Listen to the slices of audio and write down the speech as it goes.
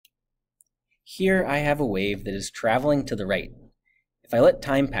Here I have a wave that is traveling to the right. If I let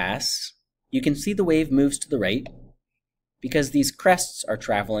time pass, you can see the wave moves to the right because these crests are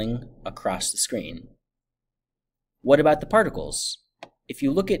traveling across the screen. What about the particles? If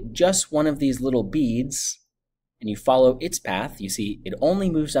you look at just one of these little beads and you follow its path, you see it only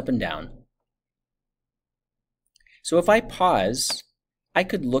moves up and down. So if I pause, I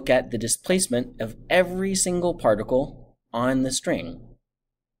could look at the displacement of every single particle on the string.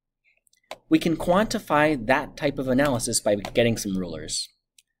 We can quantify that type of analysis by getting some rulers.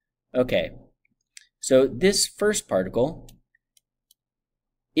 Okay, so this first particle,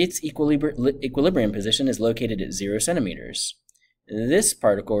 its equilibrium position is located at 0 centimeters. This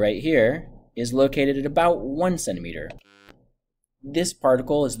particle right here is located at about 1 centimeter. This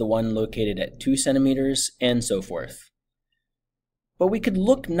particle is the one located at 2 centimeters, and so forth. But we could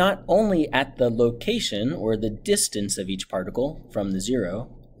look not only at the location or the distance of each particle from the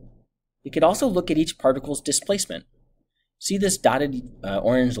 0, we could also look at each particle's displacement. See this dotted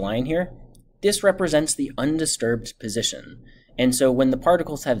orange line here? This represents the undisturbed position. And so when the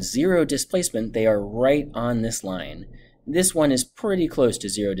particles have 0 displacement, they are right on this line. This one is pretty close to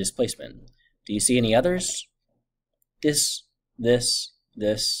 0 displacement. Do you see any others? This,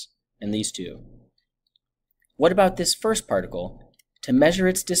 and these two. What about this first particle? To measure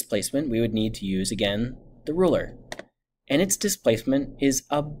its displacement, we would need to use, again, the ruler. And its displacement is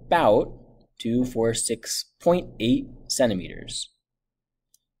about 246.8 centimeters.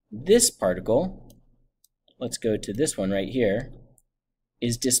 This particle, let's go to this one right here,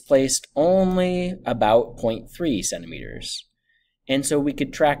 is displaced only about 0.3 centimeters. And so we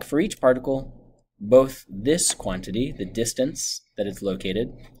could track for each particle both this quantity, the distance that it's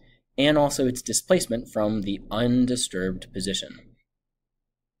located, and also its displacement from the undisturbed position.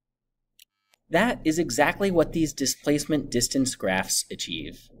 That is exactly what these displacement-distance graphs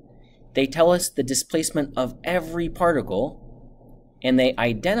achieve. They tell us the displacement of every particle, and they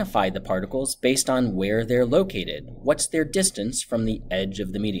identify the particles based on where they're located. What's their distance from the edge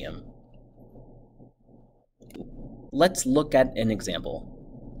of the medium? Let's look at an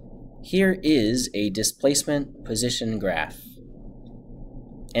example. Here is a displacement position graph.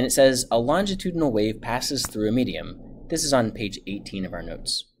 And it says a longitudinal wave passes through a medium. This is on page 18 of our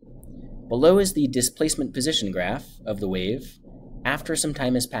notes. Below is the displacement position graph of the wave after some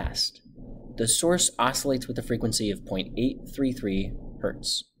time has passed. The source oscillates with a frequency of 0.833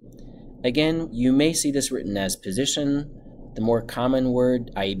 Hertz. Again, you may see this written as position. The more common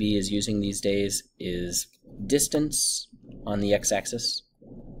word IEB is using these days is distance on the x-axis.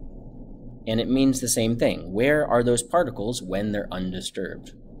 And it means the same thing. Where are those particles when they're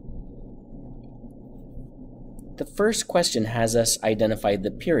undisturbed? The first question has us identify the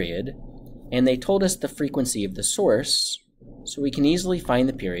period, and they told us the frequency of the source, so we can easily find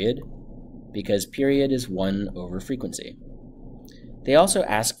the period, because period is 1 over frequency. They also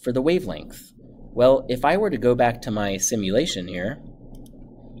ask for the wavelength. Well, if I were to go back to my simulation here,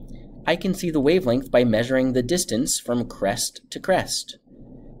 I can see the wavelength by measuring the distance from crest to crest.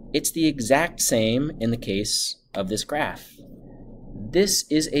 It's the exact same in the case of this graph. This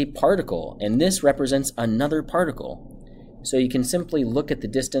is a particle, and this represents another particle. So you can simply look at the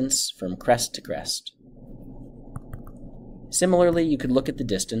distance from crest to crest. Similarly, you could look at the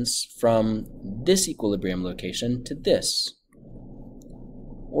distance from this equilibrium location to this.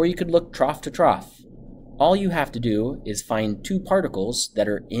 Or you could look trough to trough. All you have to do is find two particles that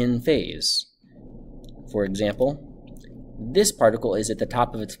are in phase. For example, this particle is at the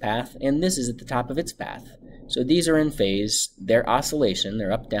top of its path, and this is at the top of its path. So these are in phase. Their oscillation,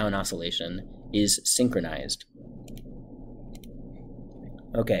 their up-down oscillation, is synchronized.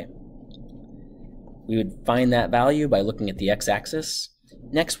 Okay, we would find that value by looking at the x-axis.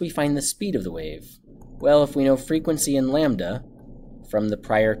 Next, we find the speed of the wave. Well, if we know frequency and lambda from the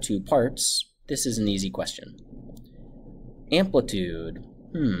prior two parts, this is an easy question. Amplitude.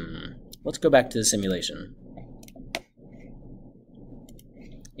 Let's go back to the simulation.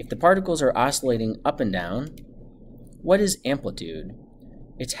 If the particles are oscillating up and down, what is amplitude?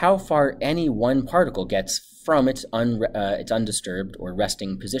 It's how far any one particle gets from its undisturbed or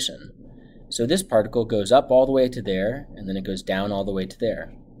resting position. So this particle goes up all the way to there, and then it goes down all the way to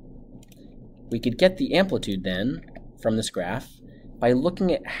there. We could get the amplitude then from this graph by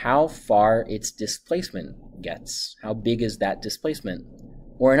looking at how far its displacement gets. How big is that displacement?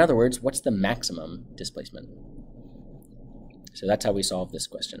 Or in other words, what's the maximum displacement? So that's how we solve this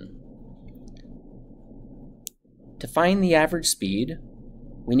question. To find the average speed,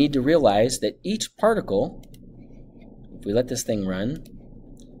 we need to realize that each particle, if we let this thing run,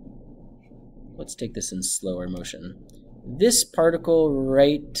 let's take this in slower motion. This particle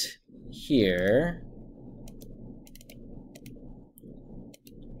right here.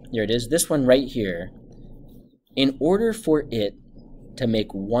 There it is, this one right here. In order for it to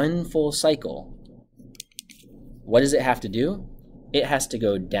make one full cycle, what does it have to do? It has to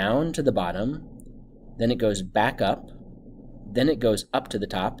go down to the bottom, then it goes back up, then it goes up to the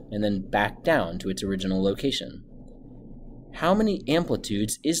top, and then back down to its original location. How many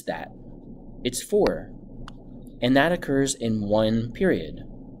amplitudes is that? It's 4. And that occurs in one period.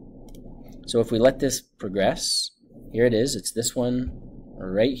 So if we let this progress, here it is, it's this one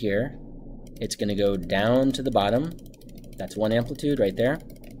right here. It's going to go down to the bottom. That's 1 amplitude right there.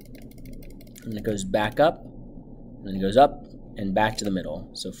 And it goes back up, and then it goes up and back to the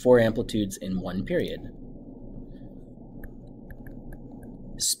middle. So 4 amplitudes in one period.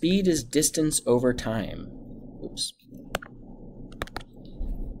 Speed is distance over time. Oops.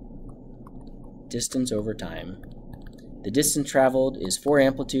 Distance over time. The distance traveled is 4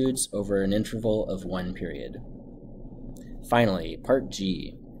 amplitudes over an interval of 1 period. Finally, part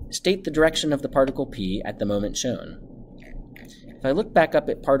G. State the direction of the particle P at the moment shown. If I look back up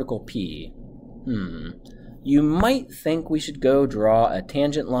at particle P, you might think we should go draw a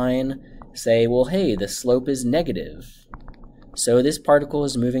tangent line, say, well, hey, the slope is negative, so this particle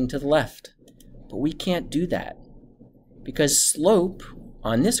is moving to the left. But we can't do that, because slope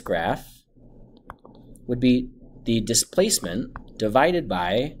on this graph would be the displacement divided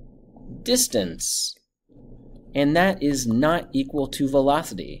by distance. And that is not equal to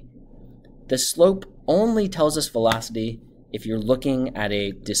velocity. The slope only tells us velocity if you're looking at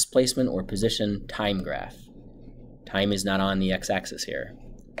a displacement or position time graph. Time is not on the x-axis here.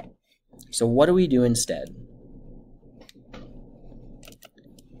 So what do we do instead?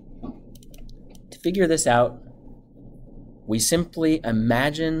 To figure this out, we simply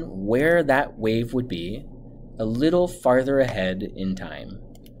imagine where that wave would be a little farther ahead in time.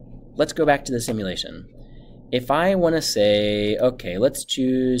 Let's go back to the simulation. If I want to say, okay, let's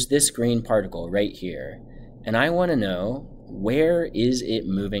choose this green particle right here, and I want to know where is it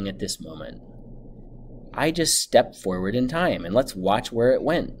moving at this moment. I just step forward in time, and let's watch where it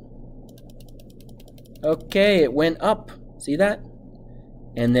went. Okay, it went up. See that?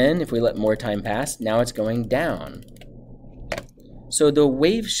 And then if we let more time pass, now it's going down. So the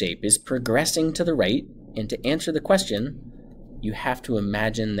wave shape is progressing to the right, and to answer the question, you have to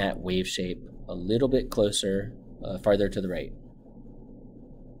imagine that wave shape a little bit closer, farther to the right.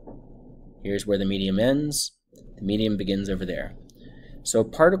 Here's where the medium ends. The medium begins over there. So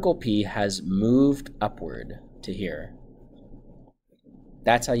particle P has moved upward to here.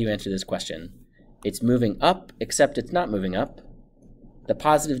 That's how you answer this question. It's moving up, except it's not moving up. The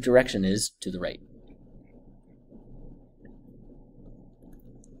positive direction is to the right.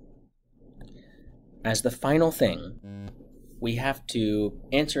 As the final thing, we have to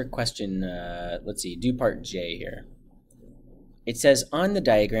answer a question, let's see, do part J here. It says, on the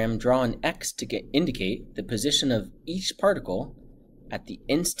diagram, draw an X to indicate the position of each particle at the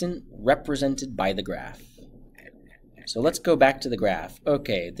instant represented by the graph. So let's go back to the graph.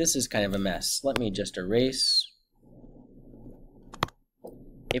 Okay, this is kind of a mess. Let me just erase.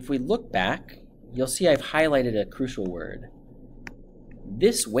 If we look back, you'll see I've highlighted a crucial word.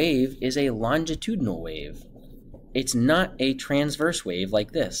 This wave is a longitudinal wave. It's not a transverse wave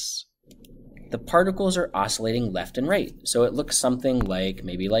like this. The particles are oscillating left and right, so it looks something like,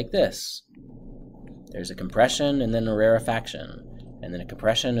 maybe like this. There's a compression and then a rarefaction, and then a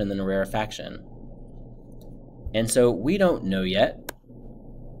compression and then a rarefaction. And so we don't know yet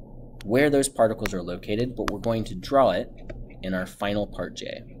where those particles are located, but we're going to draw it in our final part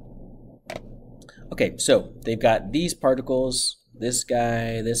J. Okay, so they've got these particles, this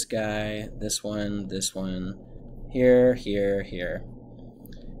guy, this one, here, here, here.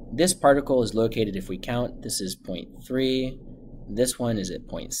 This particle is located, if we count, this is 0.3, this one is at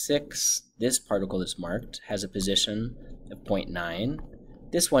 0.6, this particle that's marked has a position of 0.9,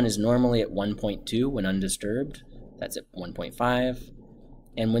 this one is normally at 1.2 when undisturbed, that's at 1.5,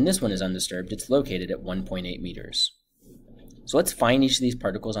 and when this one is undisturbed, it's located at 1.8 meters. So let's find each of these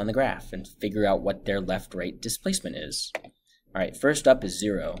particles on the graph and figure out what their left-right displacement is. Alright, first up is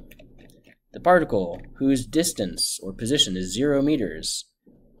 0. The particle whose distance or position is 0 meters.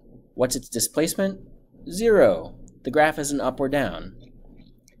 What's its displacement? 0. The graph isn't up or down.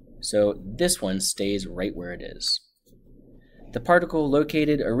 So this one stays right where it is. The particle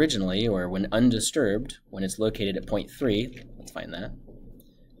located originally, or when undisturbed, when it's located at 0.3, let's find that.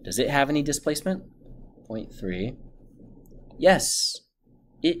 Does it have any displacement? 0.3. Yes,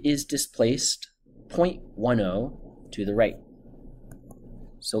 it is displaced 0.10 to the right.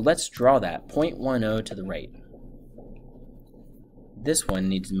 So let's draw that, 0.10 to the right. this one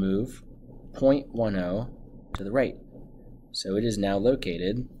needs to move 0.10 to the right. So it is now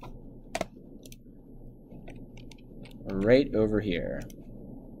located right over here.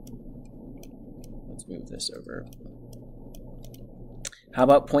 Let's move this over. How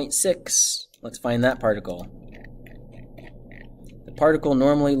about 0.6? Let's find that particle. The particle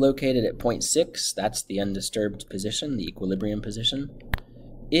normally located at 0.6, that's the undisturbed position, the equilibrium position.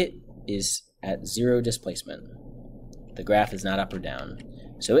 It is at 0 displacement. The graph is not up or down,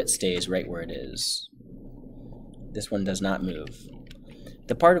 so it stays right where it is. This one does not move.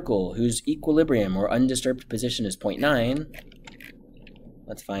 The particle whose equilibrium or undisturbed position is 0.9,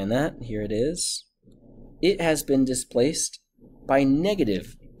 let's find that. Here it is. It has been displaced by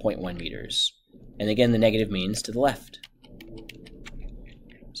negative 0.1 meters. And again, the negative means to the left.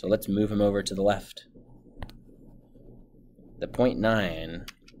 So let's move him over to the left. The 0.9,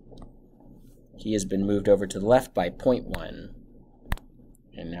 he has been moved over to the left by 0.1.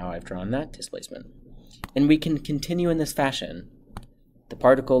 And now I've drawn that displacement. And we can continue in this fashion. The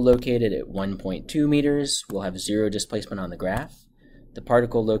particle located at 1.2 meters will have 0 displacement on the graph. The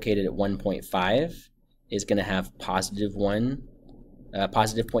particle located at 1.5 is going to have positive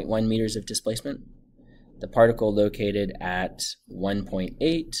 0.1 meters of displacement. The particle located at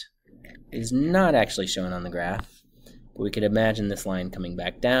 1.8 is not actually shown on the graph, but we could imagine this line coming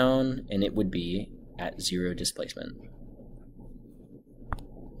back down, and it would be at 0 displacement.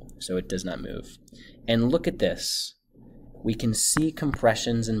 So it does not move. And look at this. We can see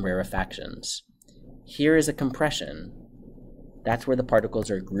compressions and rarefactions. Here is a compression. That's where the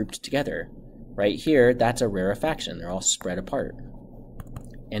particles are grouped together. Right here, that's a rarefaction. They're all spread apart.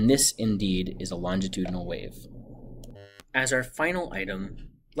 And this, indeed, is a longitudinal wave. As our final item,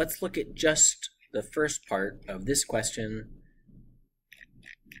 let's look at just the first part of this question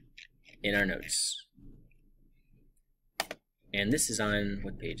in our notes. And this is on,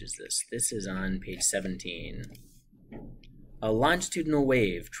 what page is this? This is on page 17. A longitudinal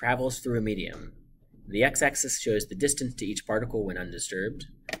wave travels through a medium. The x-axis shows the distance to each particle when undisturbed,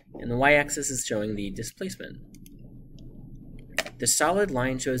 and the y-axis is showing the displacement. The solid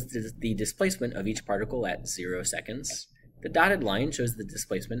line shows the displacement of each particle at 0 seconds. The dotted line shows the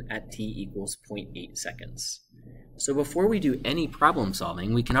displacement at t equals 0.8 seconds. So before we do any problem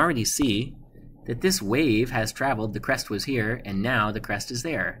solving, we can already see that this wave has traveled, the crest was here, and now the crest is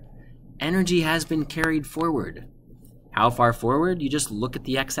there. Energy has been carried forward. How far forward? You just look at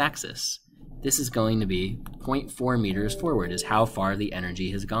the x-axis. This is going to be 0.4 meters forward is how far the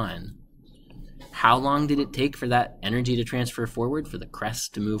energy has gone. How long did it take for that energy to transfer forward, for the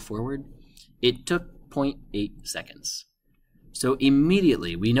crest to move forward? It took 0.8 seconds. So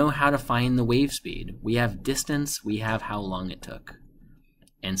immediately we know how to find the wave speed. We have distance, we have how long it took.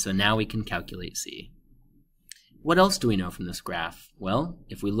 And so now we can calculate c. What else do we know from this graph? Well,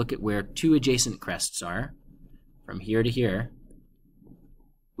 if we look at where two adjacent crests are, from here to here,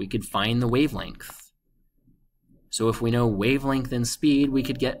 we could find the wavelength. So if we know wavelength and speed, we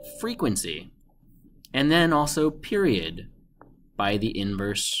could get frequency. And then also period by the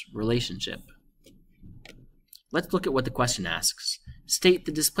inverse relationship. Let's look at what the question asks. State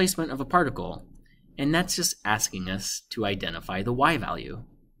the displacement of a particle. And that's just asking us to identify the y value.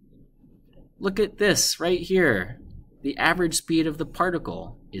 Look at this right here. The average speed of the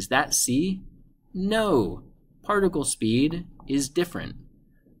particle. Is that c? No. Particle speed is different.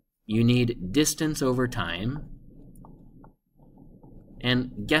 You need distance over time.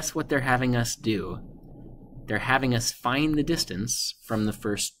 And guess what they're having us do? They're having us find the distance from the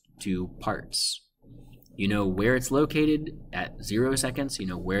first two parts. You know where it's located at 0 seconds. You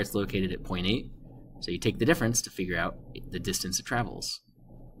know where it's located at 0.8. So you take the difference to figure out the distance it travels.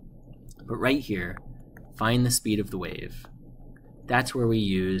 But right here, find the speed of the wave. That's where we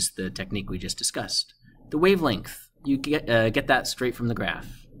use the technique we just discussed. The wavelength, you get that straight from the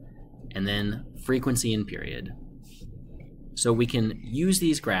graph. And then frequency and period. So we can use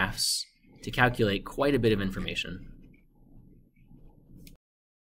these graphs to calculate quite a bit of information.